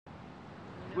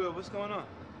Will, what's going on?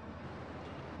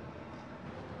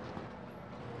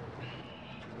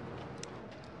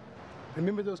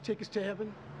 Remember those tickets to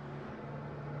heaven?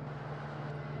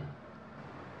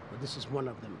 Well, this is one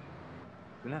of them.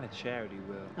 We're not a charity,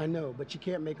 Will. I know, but you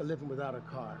can't make a living without a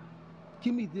car.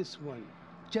 Give me this one.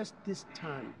 Just this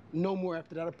time. No more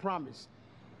after that, I promise.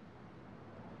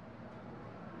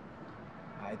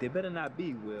 All right, they better not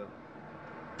be, Will.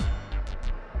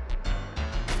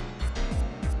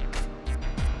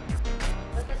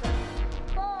 What's this one?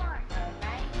 4. All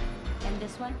right. And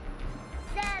this one?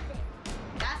 7.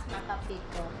 That's my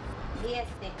papito.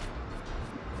 Este.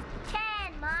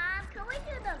 10, Mom. Can we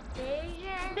do the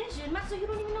division? Division? Maxo, you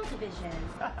don't even know division.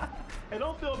 Hey,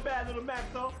 don't feel bad, little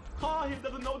Maxo. Carl here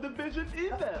doesn't know division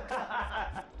either.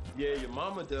 Yeah, your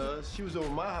mama does. She was over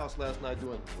my house last night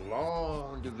doing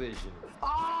long division.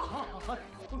 Oh! 21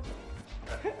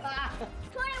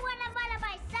 divided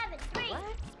by 7, 3.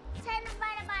 What? 10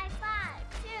 divided by 5,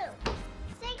 2.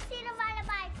 16 divided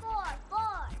by 4, 4.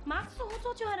 Maxo, who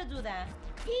taught you how to do that?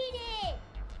 He did.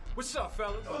 What's up,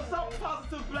 fellas? What's up,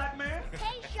 positive black man?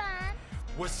 Hey, Sean.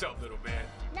 What's up, little man?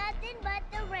 Nothing but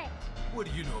the rent. What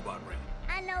do you know about rent?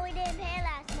 I know we didn't pay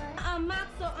last month.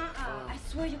 Maxo, I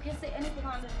swear you can't say anything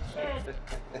on this shit.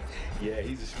 Yeah,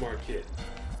 he's a smart kid.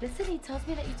 Listen, he tells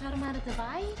me that you taught him how to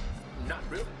divide. Not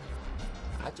really.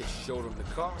 I just showed him the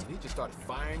cards and he just started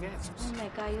firing answers. Oh my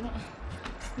God, you don't.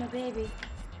 It's my baby.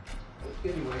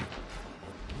 Anyway,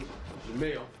 the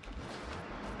mail.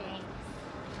 Thanks.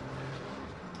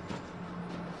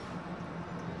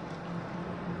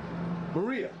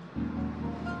 Maria.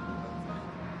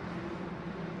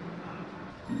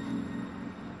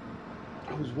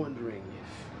 I was wondering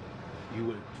if you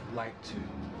would like to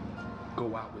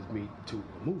go out with me to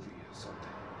a movie or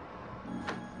something.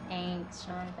 Thanks,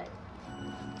 Sean, but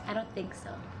I don't think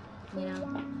so. You know?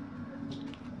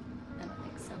 I don't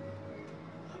think so.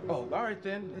 Oh, all right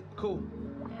then. Cool.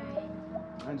 All right.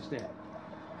 I understand.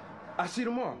 I'll see you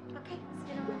tomorrow. Okay,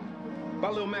 see you tomorrow. Bye,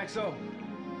 little Maxo.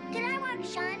 Can I walk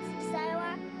Sean's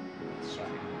sidewalk? Sure.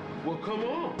 Well, come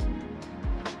on.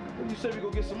 Well, you said we go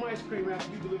get some ice cream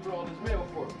after you deliver all this mail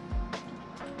for us.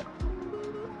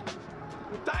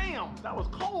 Damn, that was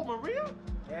cold, Maria.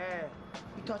 Yeah,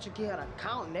 he taught your kid how to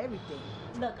count and everything.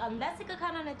 Look, unless he could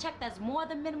count on a check that's more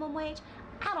than minimum wage,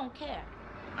 I don't care.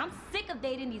 I'm sick of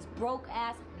dating these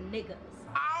broke-ass niggas.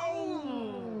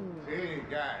 Ow! Hey,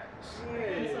 guys.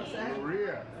 Hey,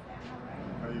 Maria.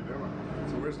 How you doing?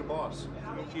 So where's the boss?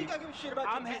 You gotta give a shit about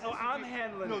I'm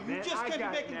handling No, it, you man. just I can't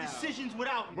got be it making now. decisions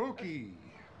without me. Mookie.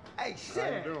 Hey, How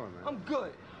shit. you doing, man? I'm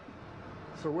good.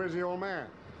 So where's the old man?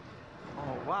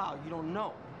 Oh, wow, you don't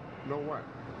know. Know what?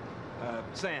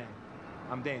 Sam,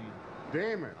 I'm Damon.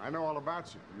 Damon, I know all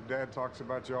about you. Your dad talks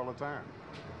about you all the time.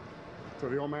 So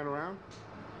the old man around?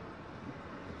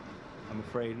 I'm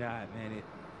afraid not, man.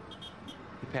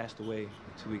 He passed away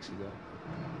 2 weeks ago.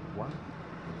 What?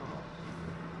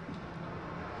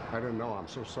 I didn't know. I'm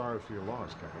so sorry for your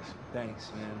loss, guys.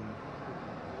 Thanks, man.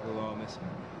 We'll all miss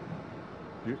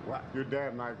him. Your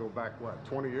dad and I go back, what,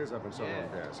 20 years I've been selling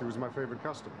gas. He was my favorite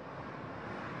customer.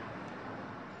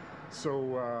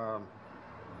 So,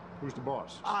 who's the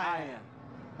boss? I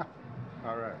am.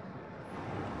 All right.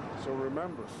 So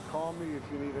remember, call me if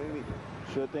you need anything.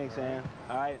 Sure thing, Sam.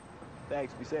 All right.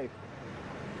 Thanks. Be safe.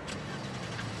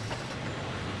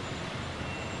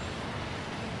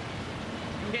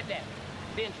 You hit that,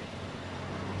 didn't you?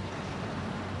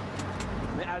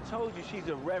 Man, I told you she's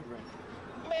a reverend.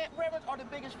 Man, reverends are the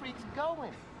biggest freaks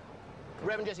going.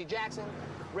 Reverend Jesse Jackson,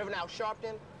 Reverend Al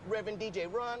Sharpton, Reverend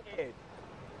DJ Run. Ed,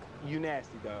 you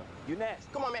nasty, dog. You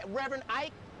nasty. Come on, man. Reverend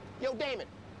Ike. Yo, Damon.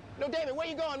 No, Damon, where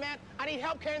you going, man? I need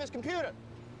help carrying this computer.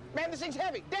 Man, this thing's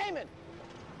heavy. Damon!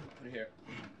 Put it here.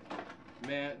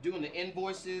 Man, doing the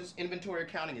invoices, inventory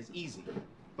accounting is easy.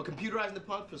 But computerizing the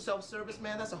pumps for self-service,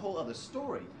 man, that's a whole other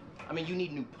story. I mean, you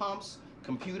need new pumps,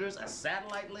 computers, a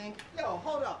satellite link. Yo,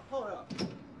 hold up.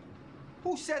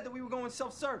 Who said that we were going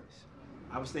self-service?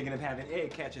 I was thinking of having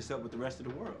Ed catch us up with the rest of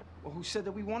the world. Well, who said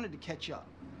that we wanted to catch up?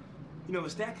 You know,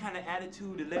 it's that kind of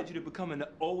attitude that led you to becoming the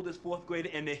oldest fourth grader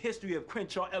in the history of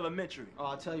Crenshaw Elementary. Oh,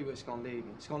 I'll tell you where it's gonna lead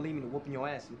me. It's gonna lead me to whooping your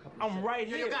ass in a couple of I'm seconds. right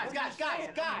here. Yo, guys, What are you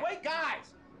saying? wait,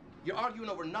 guys! You're arguing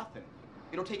over nothing.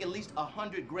 It'll take at least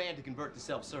 100 grand to convert to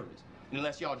self-service. And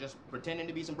unless y'all just pretending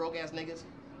to be some broke-ass niggas,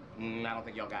 I don't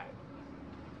think y'all got it.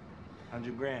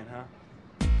 100 grand, huh?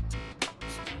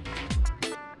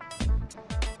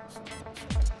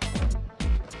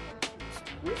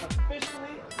 We're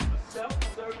officially a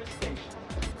self-service station.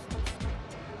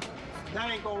 That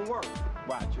ain't gonna work.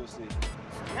 Watch, you'll see.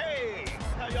 Hey,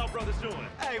 how y'all brothers doing?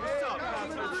 Hey, what's up?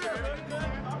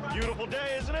 All right. Beautiful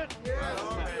day, isn't it?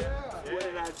 What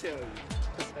did I tell you?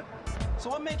 So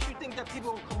what makes you think that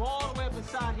people will come all the way up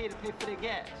inside here to pay for their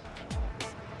gas?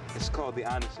 It's called the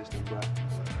honor system, bro.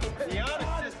 The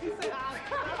honor system.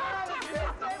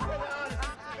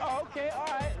 Oh, okay, all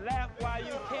right. Laugh while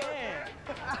you can.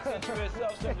 Since you're a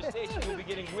self-service station, you'll be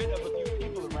getting rid of a few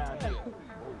people around here.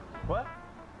 What?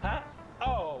 Huh?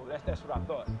 Oh, that's what I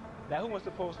thought. Now, who wants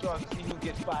to poll stars to see who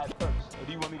gets fired first? Or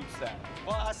do you want me to decide?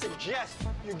 Well, I suggest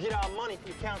you get our money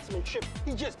from Councilman Tripp.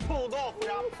 He just pulled off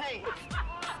without paying.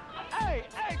 Hey,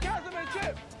 Councilman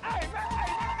Tripp! Hey, man!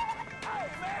 Hey,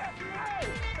 man!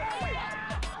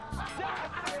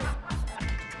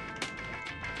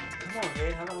 Come on,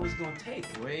 man. How long is it gonna take?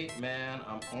 Wait, man,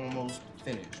 I'm almost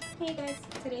finished. Hey guys,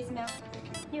 today's mail.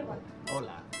 You're welcome.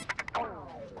 Hola.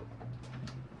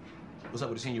 What's up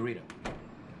with the senorita?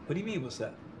 What do you mean, what's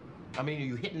up? I mean, are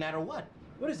you hitting that or what?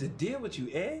 What is the deal with you,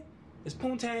 Ed? Is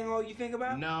poontang all you think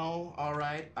about? No, all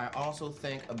right. I also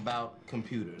think about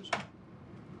computers.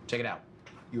 Check it out.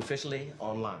 You officially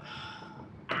online.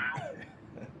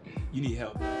 You need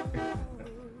help.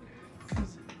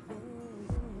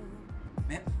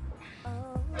 Man.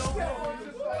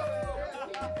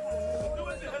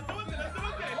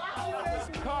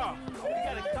 Carl, we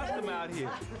got a customer out here.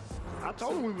 I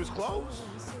told him we was closed.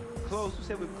 Closed? Who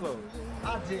said we were closed?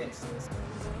 I did.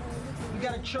 We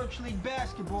got a church league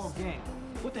basketball game.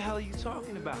 What the hell are you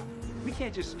talking about? We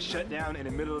can't just shut down in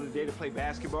the middle of the day to play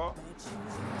basketball.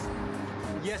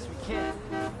 Yes, we can.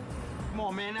 Come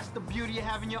on, man. That's the beauty of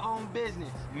having your own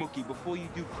business. Mookie, before you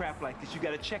do crap like this, you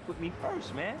gotta check with me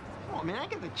first, man. Come on, man. I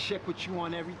got to check with you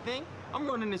on everything. I'm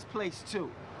running this place,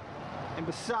 too. And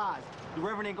besides, the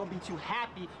Reverend ain't gonna be too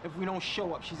happy if we don't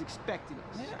show up. She's expecting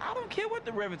us. Man, I don't care what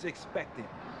the Reverend's expecting.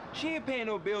 She ain't paying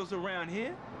no bills around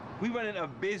here. We running a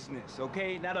business,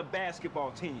 okay? Not a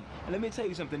basketball team. And let me tell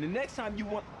you something. The next time you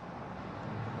want...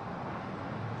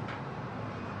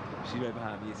 She right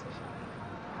behind me, isn't she?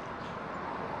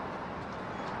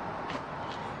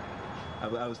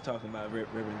 I was talking about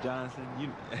Reverend Johnson.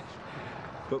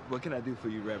 But what can I do for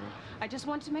you, Reverend? I just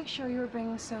wanted to make sure you were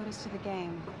bringing sodas to the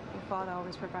game. Your father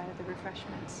always provided the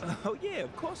refreshments. Oh, yeah,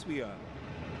 of course we are.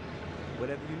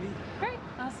 Whatever you need. Great.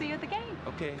 I'll see you at the game.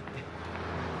 Okay.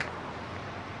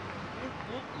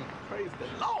 Praise the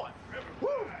Lord. Woo!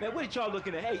 Man, what y'all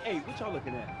looking at? Hey, what y'all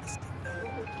looking at?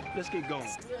 Let's get going.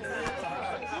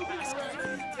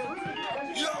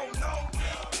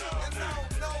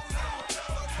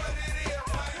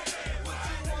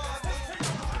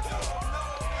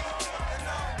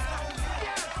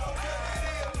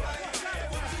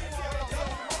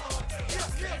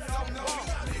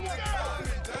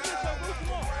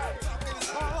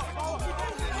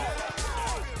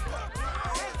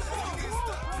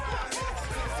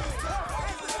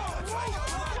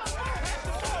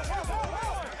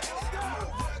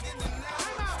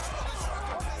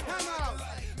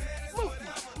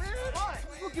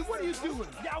 What are you doing?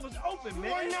 Y'all was open,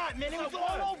 man. Why not, man? It was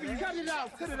all over you. Cut it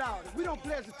out, cut it out. If we don't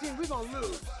play as a team, we're gonna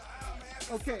lose.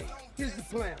 Okay, here's the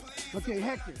plan. Okay,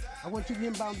 Hector, I want you to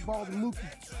inbound the ball to Mookie.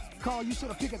 Carl, you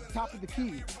sort of pick at the top of the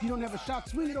key. If you don't have a shot,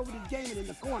 swing it over to Damon in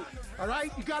the corner. All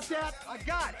right, you got that? I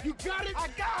got it. You got it? I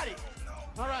got it.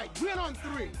 All right, win on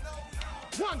 3.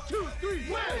 1, 2, 3,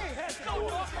 win! Let's go, all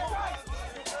right.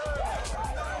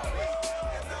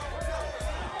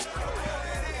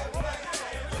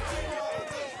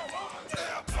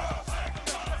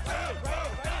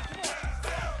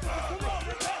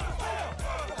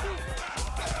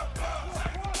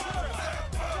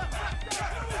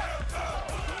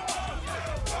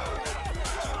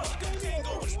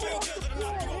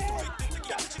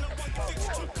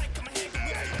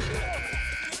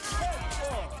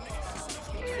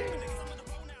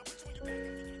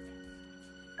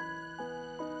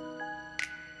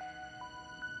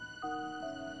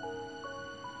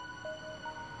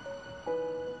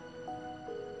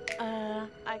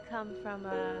 I come from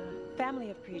a family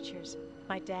of preachers.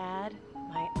 My dad,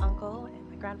 my uncle, and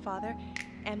my grandfather,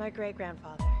 and my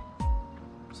great-grandfather.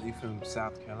 So you from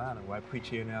South Carolina. Why preach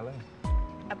here in L.A.?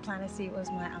 Plantasy was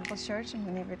my uncle's church, and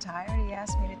when he retired, he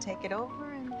asked me to take it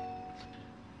over, and...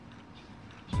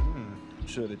 I'm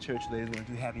sure the church ladies weren't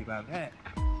too happy about that.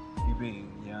 You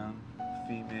being young,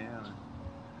 female,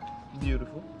 and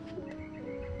beautiful.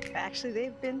 Actually,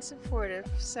 they've been supportive.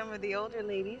 Some of the older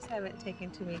ladies haven't taken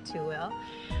to me too well.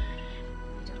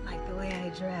 They don't like the way I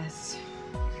dress.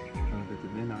 Oh, but the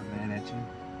men aren't mad at you.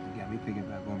 You got me thinking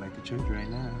about going back to church right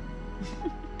now.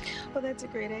 Well, that's a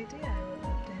great idea. I would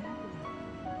love to have you.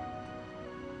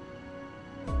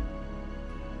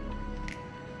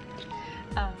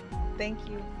 Thank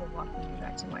you for walking me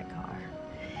back to my car.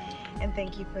 And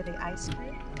thank you for the ice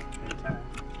cream. Anytime.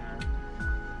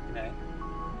 Good night.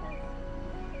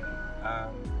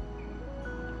 That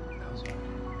was one.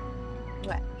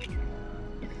 What?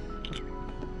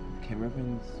 Can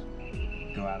ribbons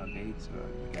go out on dates, or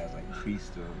you guys like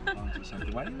priest or monks or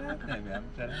something? Why are you laughing at me? I'm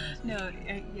trying to ask. No,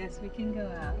 yes, we can go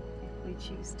out if we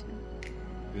choose to.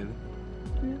 Really?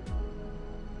 Yeah.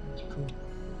 Cool.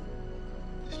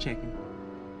 Just checking.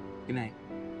 Good night.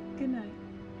 Good night.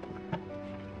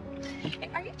 Hey,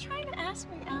 are you trying to ask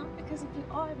me out? Because if you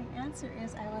are, the answer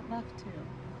is I would love to.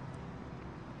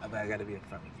 But I gotta be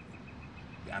upfront with you.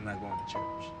 Yeah, I'm not going to church.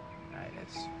 All right,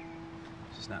 that's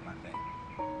just not my thing.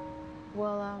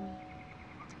 Well,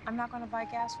 I'm not going to buy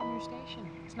gas from your station.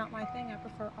 It's not my thing. I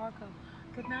prefer Arco.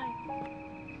 Good night.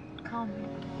 Call me.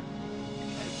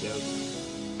 That joke.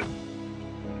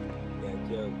 That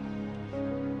joke.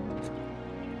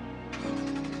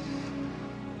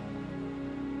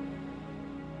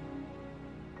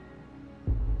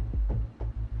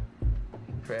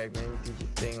 Craig, man, you did your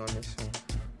thing on this one.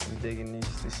 I'm digging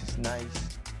this. This is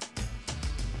nice.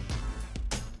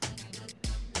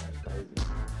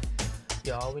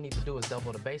 Yo, all we need to do is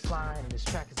double the bass line, and this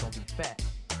track is gonna be fat.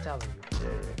 I'm telling you.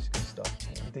 Yeah, it's good stuff.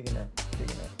 I'm digging that.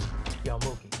 Digging that. Yo,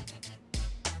 Mookie.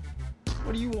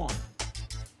 What do you want?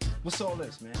 What's all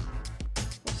this, man?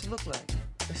 What's it look like?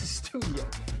 It's a studio.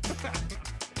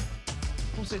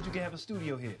 Who said you could have a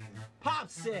studio here? Pop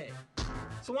said.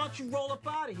 So why don't you roll up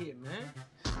out of here, man?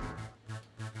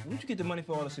 Where'd you get the money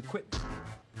for all this equipment?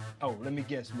 Oh, let me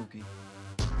guess, Mookie.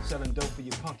 Selling dope for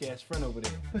your punk-ass friend over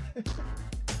there.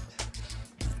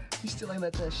 You still ain't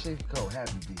let that shit go,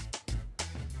 have you, D?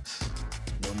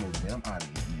 No more, man. I'm out of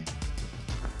here, man.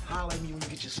 Holler at me when you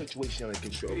get your situation under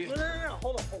control. No.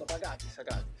 Hold up. I got this.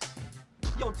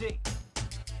 Yo, D,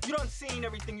 you done seen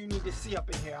everything you need to see up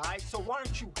in here, all right? So why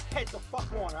don't you head the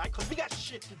fuck on, all right? Because we got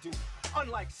shit to do,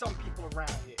 unlike some people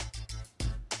around here.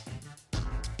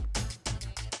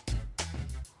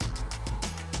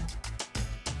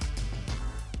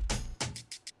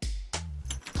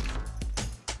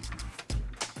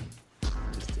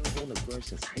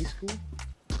 Since high school?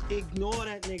 Ignore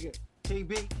that nigga.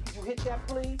 KB, you hit that,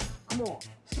 please? Come on.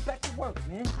 Let's get back to work,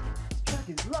 man. This track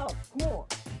is love. Come on.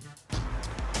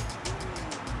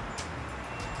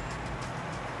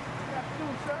 Good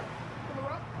afternoon, sir. Come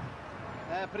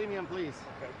up. Premium, please.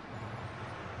 Okay.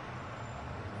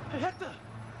 Hey, Hector.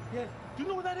 Yeah. Do you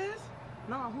know what that is?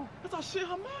 Nah, who? That's our shit,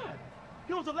 Hamad.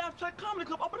 He owns a Laugh Track Comedy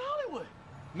Club up in Hollywood.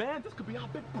 Man, this could be our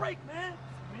big break, man.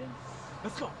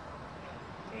 Let's go.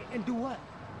 And do what?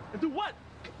 And do what?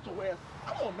 Get your ass.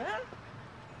 Come on, man.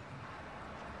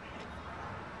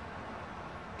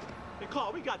 Hey,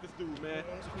 Carl, we got this dude, man.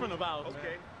 It's a friend of ours, man.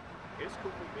 Okay. It's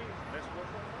cool with me. Let's work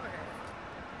on my hand.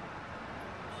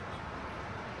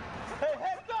 Hey,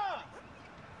 Hector!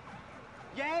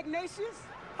 Yeah, Ignatius?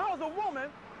 How is a woman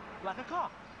like a car?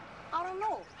 I don't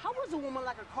know. How is a woman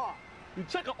like a car? You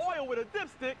check her oil with a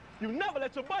dipstick, you never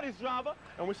let your buddies drive her,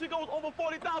 and when she goes over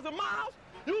 40,000 miles,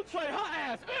 you trade her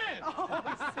ass in! Oh,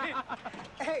 shit.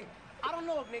 Hey, I don't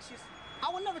know, Ignatius.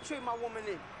 I would never trade my woman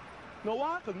in. Know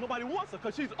why? Because nobody wants her,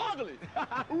 because she's ugly.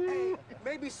 Hey,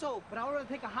 maybe so, but I would rather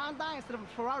take a Hyundai instead of a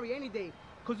Ferrari any day.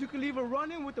 Because you can leave her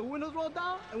running with the windows rolled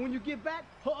down, and when you get back,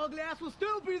 her ugly ass will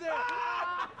still be there.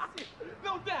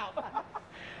 No doubt.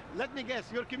 Let me guess,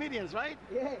 you're comedians, right?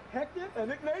 Yeah, Hector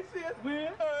and Ignatius.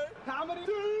 We're comedy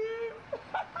team.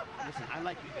 Listen, I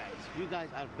like you guys. You guys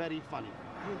are very funny.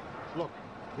 Look,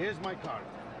 here's my card.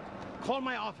 Call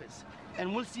my office,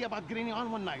 and we'll see about getting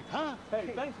on one night, huh?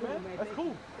 Hey, thanks, man. That's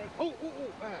cool. Oh,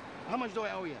 how much do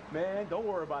I owe you? Man, don't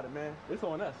worry about it, man. It's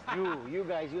on us. You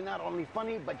guys, you're not only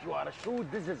funny, but you are a shrewd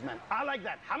businessman. I like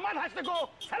that. Hamad has to go.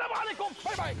 Salam alaikum.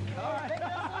 Bye-bye. All right.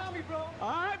 Hey, bro.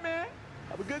 All right, man.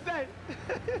 Have a good day.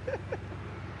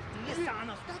 Listen,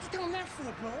 what you telling that for,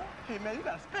 bro? Hey, man, you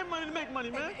gotta spend money to make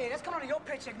money, man. Hey, that's coming out of your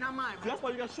paycheck, not mine, bro. That's why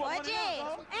you got short money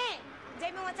now, bro. Hey,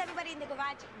 Damon wants everybody in the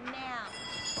garage now.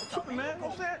 Tripping, man.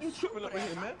 I'm saying you tripping up in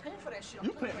here, man. Paying for that shit.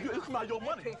 You paying? It's come out of your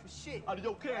money. Pay for shit. Out of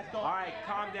your cash, dog. All right,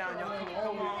 calm down, y'all.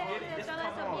 Come on, get it. Just come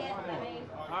on.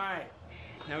 All right.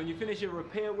 Now, when you finish your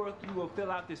repair work, you will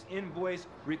fill out this invoice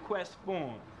request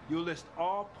form. You'll list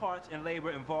all parts and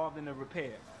labor involved in the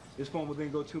repair. This form will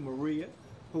then go to Maria,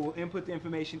 who will input the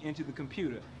information into the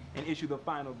computer and issue the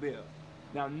final bill.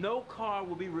 Now, no car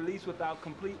will be released without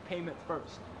complete payment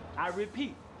first. I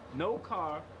repeat, no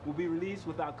car will be released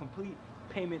without complete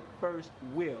payment first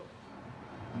will.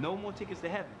 No more tickets to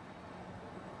heaven.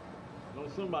 Know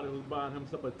somebody was buying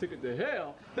himself a ticket to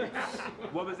hell.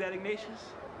 What was that,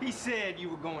 Ignatius? He said you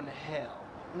were going to hell.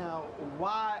 Now,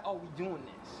 why are we doing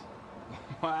this?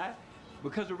 Why?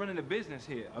 because we're running a business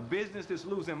here, a business that's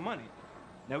losing money.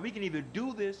 Now, we can either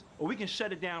do this or we can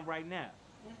shut it down right now.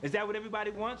 Is that what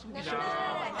everybody wants? We can shut it down.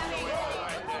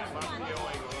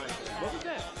 What was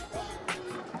that?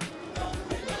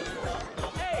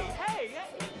 Hey,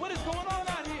 what is going on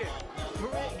out here?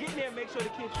 Maria, get in there and make sure the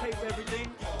kids pay for everything.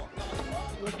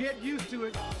 Well, get used to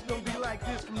it. It's gonna be like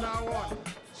this from now on.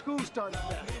 School starts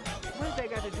now. What does that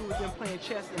got to do with them playing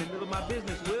chess in the middle of my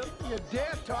business, Will? Your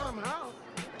dad taught them how.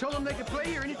 Told them they could play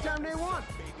here anytime they want.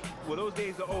 Well, those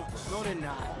days are over. No, they're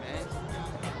not, man.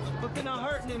 But they're not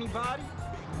hurting anybody.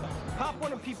 Pop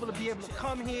wanted people to be able to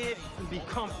come here and be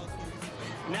comfortable.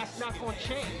 And that's not gonna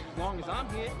change as long as I'm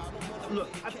here. Look,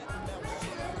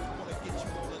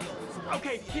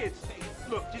 okay, kids,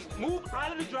 look, just move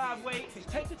out of the driveway, just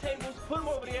take the tables, put them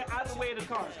over there out of the way of the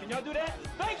cars. Can y'all do that?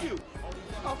 Thank you.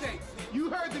 Okay, you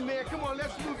heard the man. Come on,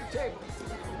 let's move the table.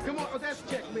 Come on, oh, that's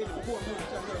checkmate before moving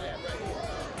something like that right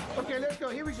here. Okay, let's go.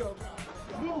 Here we go.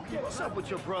 Mookie, what's up with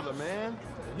your brother, man?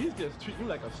 He's just treating you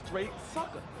like a straight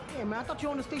sucker. Hey, man, I thought you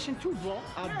were on the station too, bro.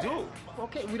 I do.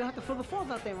 Okay, we don't have to fill the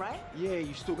forms out there, right? Yeah,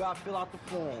 you still gotta fill out the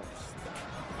forms.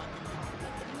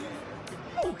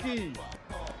 Mookie!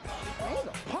 Ain't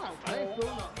a punk. I ain't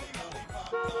filling up.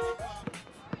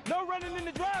 No running in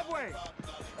the driveway.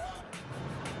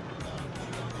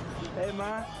 Hey,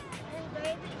 Ma.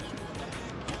 Hey,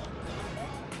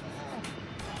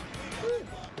 baby.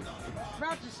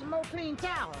 Brought you some more clean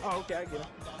towels. Oh, okay, I get it.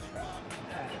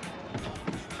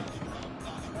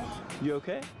 You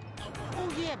okay? Oh,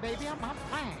 yeah, baby, I'm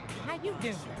fine. How you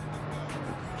doing?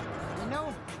 You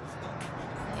know,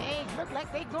 they look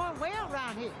like they going well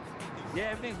around here.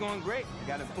 Yeah, everything's going great.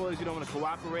 Got employees who don't want to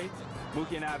cooperate.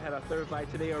 Mookie and I have had our third fight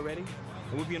today already.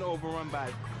 And we're being overrun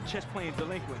by chess-playing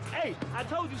delinquents. Hey, I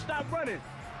told you stop running.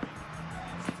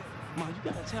 Ma, you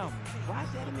gotta tell me, why is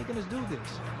Daddy making us do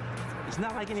this? It's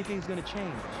not like anything's gonna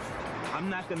change. I'm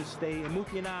not gonna stay, and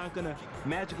Mookie and I aren't gonna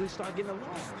magically start getting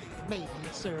along. Maybe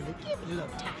it's early. Give it a little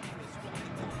time.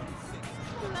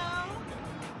 Hello?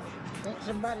 Think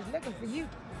somebody's looking for you.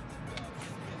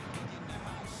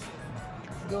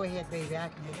 Go ahead, baby. I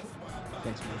can look it.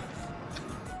 Thanks, man.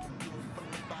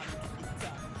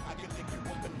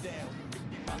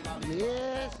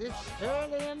 Yes, it's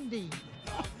early indeed.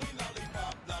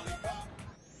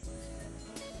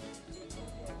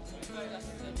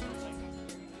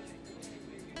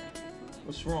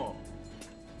 What's wrong?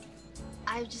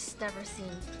 I've just never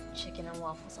seen chicken and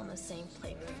waffles on the same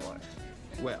plate before.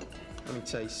 Well, let me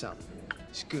tell you something.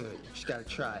 It's good. You just gotta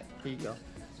try it. Here you go.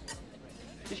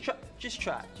 Just try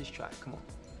it. Just try it. Come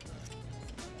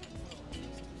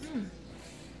on.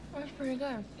 That's pretty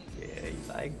good. Yeah, you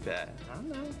like that. I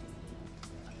know.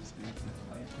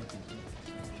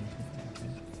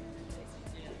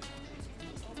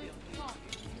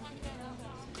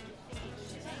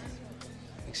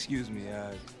 Excuse me, do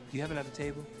you have another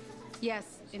table?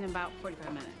 Yes, in about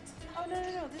 45 minutes. Oh,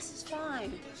 no, this is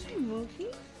fine. Hey,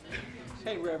 Mookie.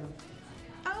 Hey, Reverend.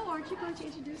 Oh, aren't you going to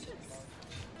introduce us?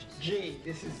 Gee,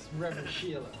 this is Reverend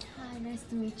Sheila. Hi, nice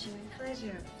to meet you.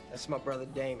 Pleasure. That's my brother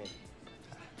Damon.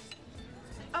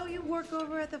 Oh, you work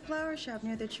over at the flower shop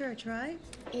near the church, right?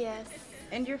 Yes.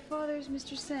 And your father's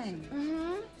Mr. Sang?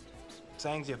 Mm-hmm.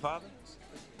 Sang's your father?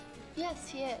 Yes,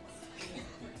 he is.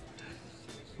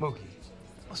 Mookie,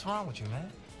 what's wrong with you,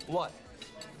 man? What?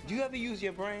 Do you ever use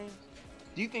your brain?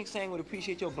 Do you think Sang would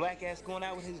appreciate your black ass going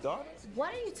out with his daughter?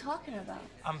 What are you talking about?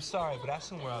 I'm sorry, but I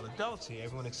assume we're all adults here,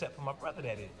 everyone except for my brother,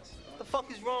 that is. What the fuck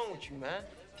is wrong with you, man?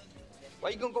 Why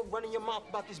you gonna go running your mouth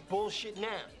about this bullshit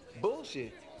now?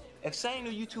 Bullshit? If Sang knew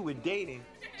you two were dating,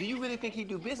 do you really think he'd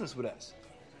do business with us?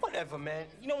 Whatever, man.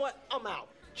 You know what? I'm out.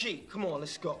 Gee, come on,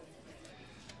 let's go.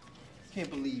 Can't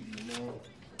believe you, man.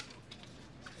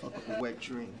 Fuck up a wet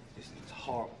dream. This is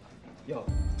horrible. Yo.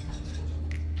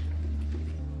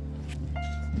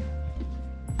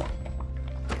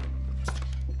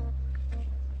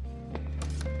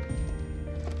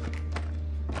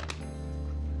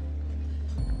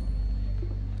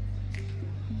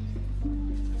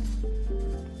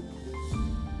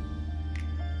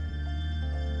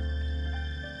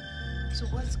 So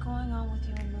what's going on with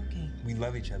you and Mookie? We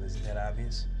love each other, isn't that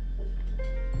obvious?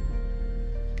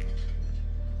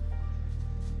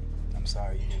 I'm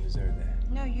sorry, you didn't deserve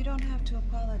that. No, you don't have to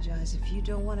apologize. If you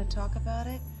don't want to talk about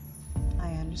it,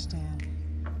 I understand.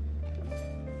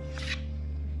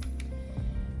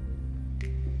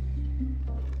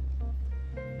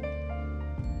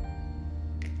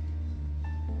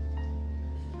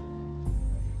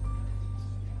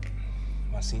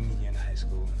 My senior year in high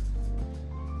school,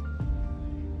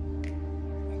 I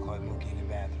caught Mookie in the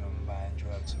bathroom buying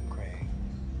drugs from Craig.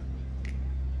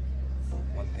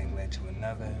 One thing led to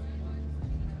another.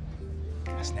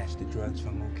 I snatched the drugs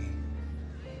from Mookie.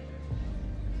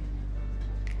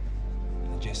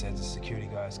 And just as the security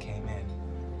guards came in,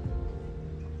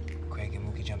 Craig and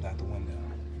Mookie jumped out the window.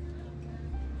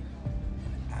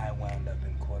 And I wound up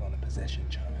in court on a possession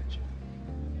charge.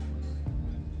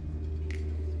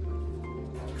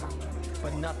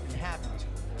 But nothing happened.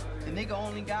 The nigga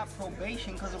only got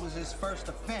probation because it was his first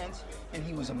offense, and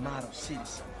he was a model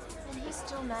citizen. And he's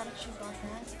still mad at you about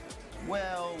that?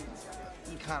 Well,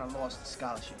 he kind of lost the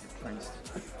scholarship at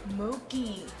Princeton.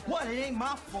 Mookie. What? It ain't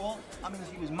my fault. I mean,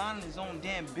 if he was minding his own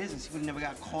damn business, he would never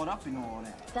got caught up in all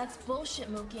that. That's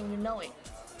bullshit, Mookie, and you know it.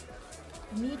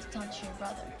 You need to talk to your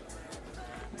brother.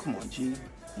 Come on, G.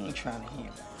 He ain't trying to hear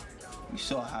it. You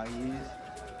saw how he is.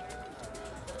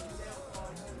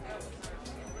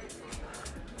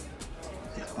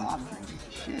 It's bothering me.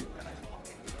 Shit.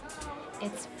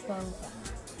 It's boba.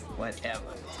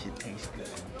 Whatever. Shit tastes good.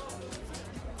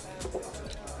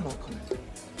 Come on, come on.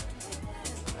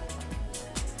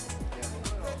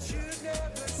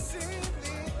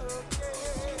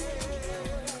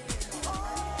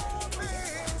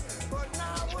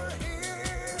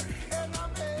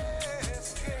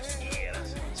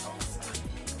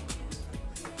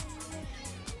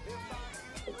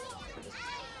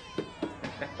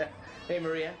 Hey,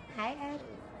 Maria. Hi, Ed.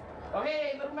 Oh,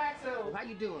 hey, little Maxo. How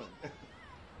you doing?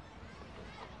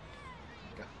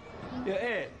 Yeah,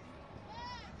 Ed.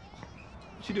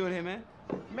 What you doing here, man?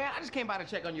 Man, I just came by to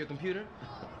check on your computer.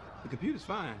 The computer's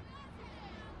fine.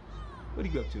 What are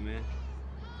you up to, man?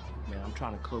 Man, I'm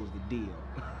trying to close the deal.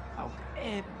 Oh,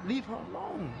 Ed, leave her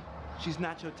alone. She's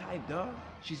not your type, dog.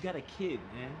 She's got a kid,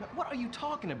 man. What are you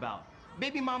talking about?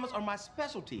 Baby mamas are my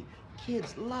specialty.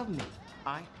 Kids love me.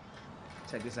 All right?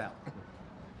 Check this out.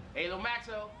 Hey, little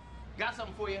Maxo, got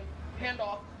something for you. Hand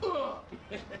off.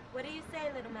 What do you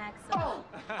say, little Max? Oh!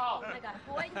 Oh my God,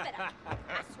 boy, you better.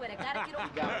 I swear to God, get You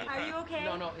got me. Are you okay?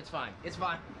 No, it's fine. It's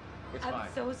fine. It's I'm fine.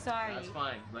 so sorry. That's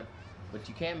fine. But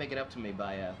you can make it up to me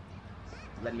by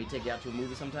letting me take you out to a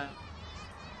movie sometime.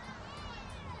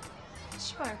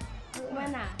 Sure. Why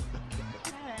not?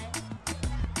 All right.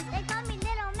 They call me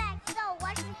Little Max, so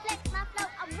watch me flex my flow.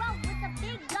 I roll with the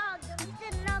big dogs, and we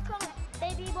sitting on corner.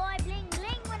 Baby boy, bling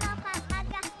bling when I pop my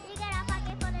gun. You get a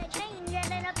pocket for the change, and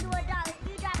then up to $1.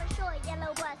 You drive a short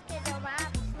yellow bus, kids over my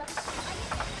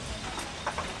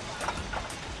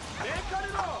Man, cut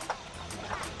it off!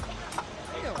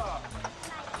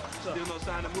 Damn. Still no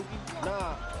sign of Mookie?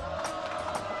 Nah.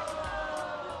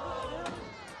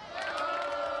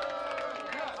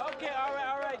 Okay,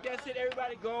 all right, that's it.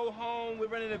 Everybody go home. We're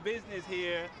running a business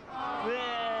here.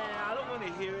 Man, I don't want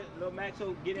to hear it. Little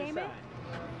Maxo, get Damon? inside.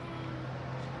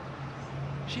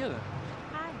 Sheila.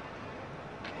 Hi.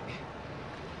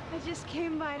 I just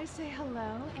came by to say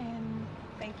hello and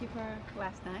thank you for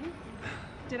last night.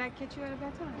 Did I catch you at a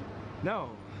bad time? No,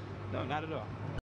 not at all.